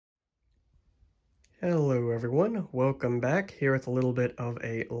Hello everyone, welcome back here with a little bit of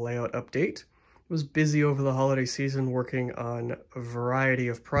a layout update. Was busy over the holiday season working on a variety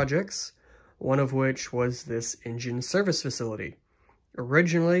of projects, one of which was this engine service facility.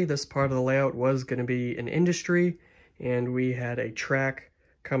 Originally, this part of the layout was going to be an industry, and we had a track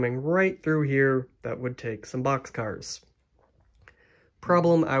coming right through here that would take some boxcars.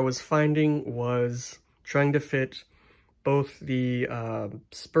 Problem I was finding was trying to fit both the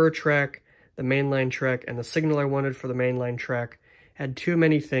spur track, the mainline track, and the signal I wanted for the mainline track had too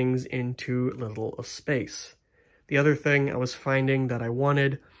many things in too little a space. The other thing I was finding that I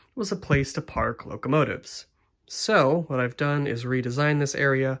wanted was a place to park locomotives. So what I've done is redesign this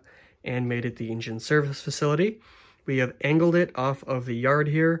area and made it the engine service facility. We have angled it off of the yard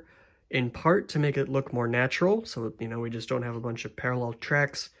here, in part to make it look more natural, so we just don't have a bunch of parallel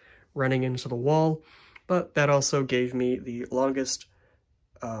tracks running into the wall, but that also gave me the longest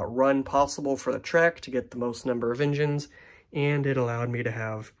run possible for the track to get the most number of engines, and it allowed me to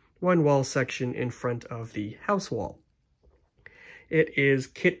have one wall section in front of the house wall. It is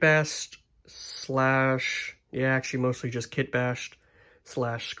kit-bashed mostly just kit-bashed /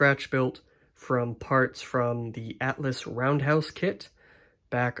 scratch-built from parts from the Atlas Roundhouse kit.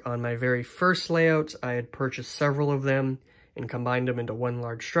 Back on my very first layout, I had purchased several of them and combined them into one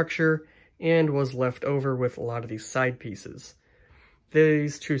large structure, and was left over with a lot of these side pieces.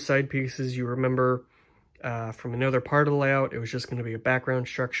 These two side pieces you remember from another part of the layout. It was just going to be a background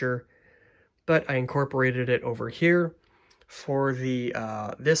structure, but I incorporated it over here. For the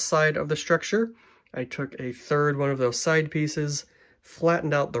this side of the structure, I took a third one of those side pieces,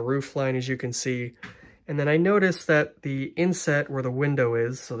 flattened out the roof line as you can see, and then I noticed that the inset where the window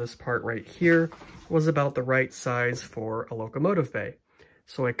is, so this part right here, was about the right size for a locomotive bay.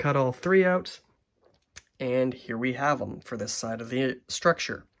 So I cut all three out, and here we have them for this side of the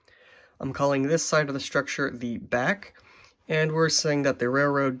structure. I'm calling this side of the structure the back, and we're saying that the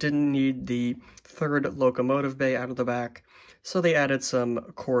railroad didn't need the third locomotive bay out of the back, so they added some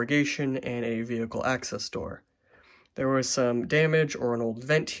corrugation and a vehicle access door. There was some damage or an old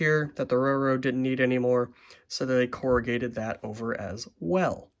vent here that the railroad didn't need anymore, so they corrugated that over as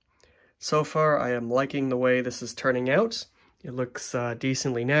well. So far, I am liking the way this is turning out. It looks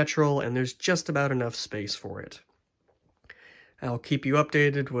decently natural, and there's just about enough space for it. I'll keep you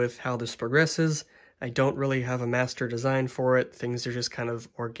updated with how this progresses. I don't really have a master design for it. Things are just kind of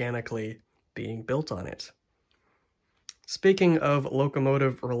organically being built on it. Speaking of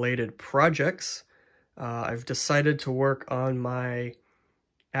locomotive-related projects, I've decided to work on my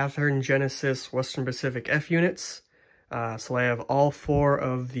Athearn Genesis Western Pacific F units. So I have all four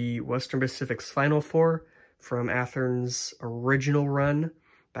of the Western Pacific's Final Four from Athearn's original run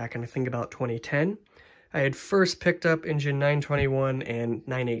back in, I think, about 2010. I had first picked up engine 921 and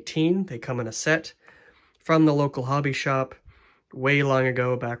 918. They come in a set from the local hobby shop way long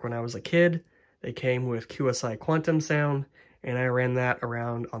ago, back when I was a kid. They came with QSI Quantum Sound, and I ran that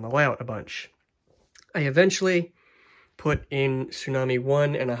around on the layout a bunch. I eventually put in Tsunami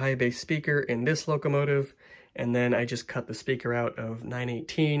 1 and a high bass speaker in this locomotive, and then I just cut the speaker out of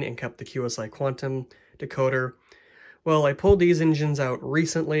 918 and kept the QSI Quantum decoder. Well, I pulled these engines out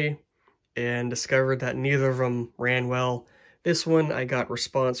recently and discovered that neither of them ran well. This one I got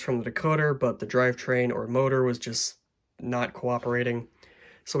response from the decoder, but the drivetrain or motor was just not cooperating.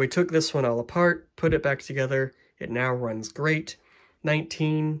 So we took this one all apart, put it back together. It now runs great.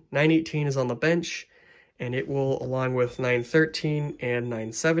 918 is on the bench, and it will, along with 913 and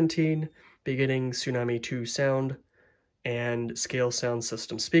 917, be getting Tsunami 2 sound and scale sound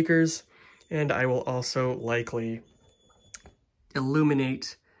system speakers. And I will also likely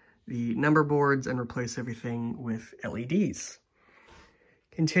illuminate the number boards and replace everything with LEDs.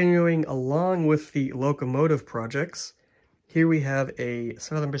 Continuing along with the locomotive projects, here we have a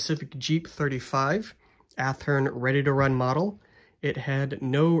Southern Pacific Jeep 35 Athearn ready-to-run model. It had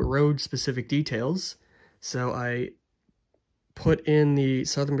no road-specific details, so I put in the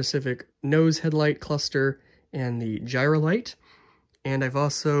Southern Pacific nose headlight cluster and the gyro light, and I've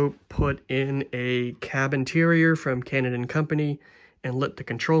also put in a cab interior from Cannon & Company and lit the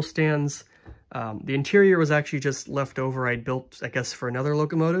control stands. The interior was actually just left over. I'd built, I guess, for another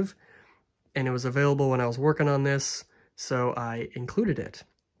locomotive, and it was available when I was working on this, so I included it.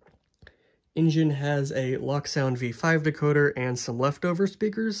 Engine has a Locksound V5 decoder and some leftover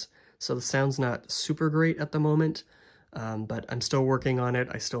speakers, so the sound's not super great at the moment, but I'm still working on it.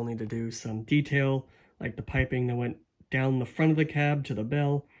 I still need to do some detail, like the piping that went down the front of the cab to the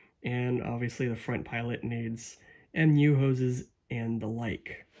bell, and obviously the front pilot needs MU hoses and the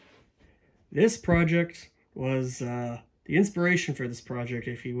like. This project was, the inspiration for this project,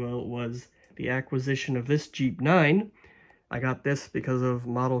 if you will, was the acquisition of this Jeep 9. I got this because of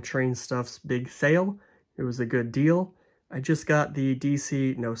Model Train Stuff's big sale. It was a good deal. I just got the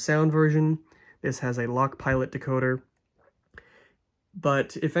DC no sound version. This has a Lock Pilot decoder.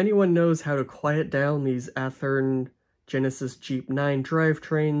 But if anyone knows how to quiet down these Athearn Genesis Jeep 9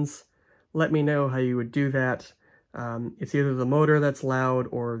 drivetrains, let me know how you would do that. It's either the motor that's loud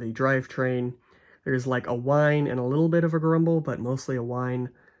or the drivetrain. There's like a whine and a little bit of a grumble, but mostly a whine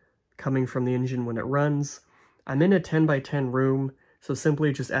coming from the engine when it runs. I'm in a 10x10 room, so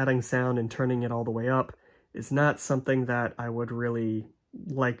simply just adding sound and turning it all the way up is not something that I would really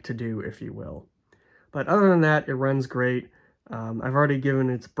like to do, if you will. But other than that, it runs great. I've already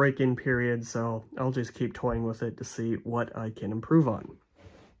given its break-in period, so I'll just keep toying with it to see what I can improve on.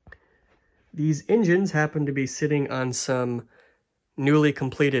 These engines happen to be sitting on some newly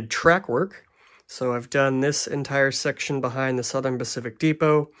completed track work. So I've done this entire section behind the Southern Pacific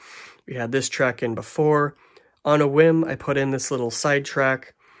Depot. We had this track in before. On a whim, I put in this little side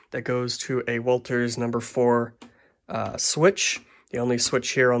track that goes to a Walters No. 4 switch. The only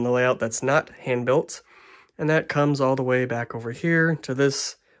switch here on the layout that's not hand-built. And that comes all the way back over here to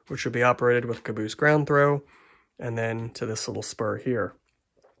this, which will be operated with caboose ground throw, and then to this little spur here.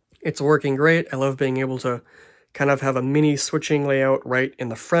 It's working great. I love being able to kind of have a mini switching layout right in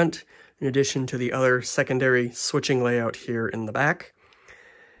the front, in addition to the other secondary switching layout here in the back.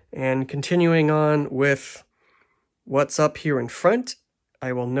 And continuing on with what's up here in front,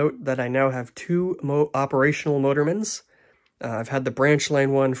 I will note that I now have two operational Motormans. I've had the branch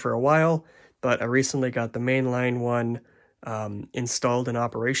line one for a while, but I recently got the mainline one installed and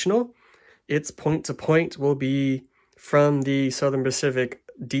operational. Its point-to-point will be from the Southern Pacific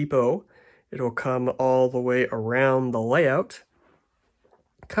Depot. It'll come all the way around the layout,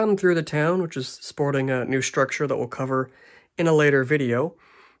 come through the town, which is sporting a new structure that we'll cover in a later video,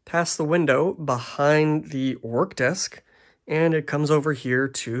 past the window behind the work desk, and it comes over here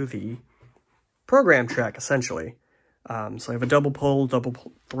to the program track, essentially. So I have a double pull, double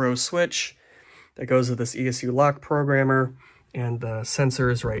throw switch that goes with this ESU lock programmer, and the sensor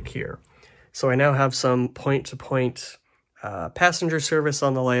is right here. So I now have some point-to-point passenger service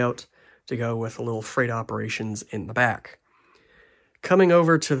on the layout to go with a little freight operations in the back. Coming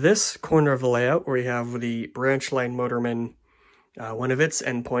over to this corner of the layout, where we have the branch line Motorman, one of its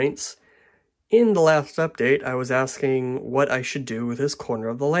endpoints. In the last update, I was asking what I should do with this corner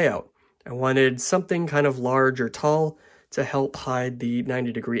of the layout. I wanted something kind of large or tall to help hide the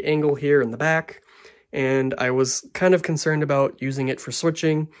 90-degree angle here in the back, and I was kind of concerned about using it for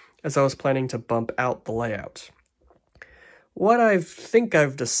switching, as I was planning to bump out the layout. What I think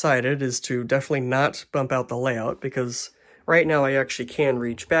I've decided is to definitely not bump out the layout, because right now I actually can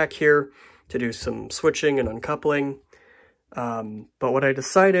reach back here to do some switching and uncoupling. But what I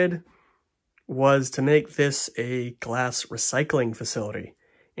decided was to make this a glass recycling facility,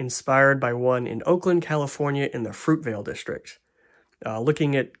 inspired by one in Oakland, California in the Fruitvale district.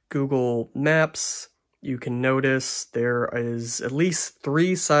 Looking at Google Maps, you can notice there is at least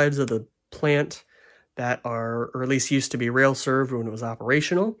 3 sides of the plant that are, or at least used to be rail served when it was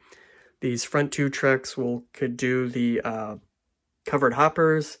operational. These front 2 trucks could do the covered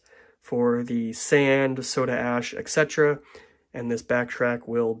hoppers for the sand, soda ash, etc. And this back track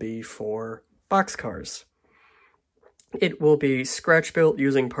will be for boxcars. It will be scratch built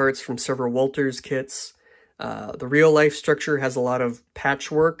using parts from several Walters kits. The real life structure has a lot of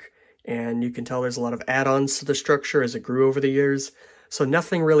patchwork, and you can tell there's a lot of add-ons to the structure as it grew over the years. So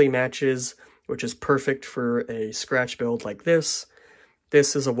nothing really matches, which is perfect for a scratch build like this.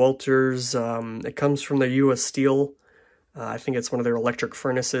 This is a Walters, it comes from the US Steel. I think it's one of their electric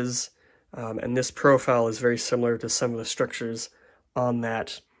furnaces. And this profile is very similar to some of the structures on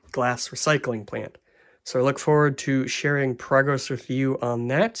that glass recycling plant. So I look forward to sharing progress with you on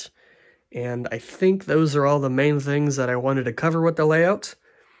that. And I think those are all the main things that I wanted to cover with the layout.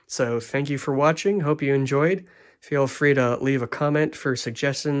 So thank you for watching. Hope you enjoyed. Feel free to leave a comment for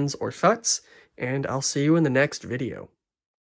suggestions or thoughts, and I'll see you in the next video.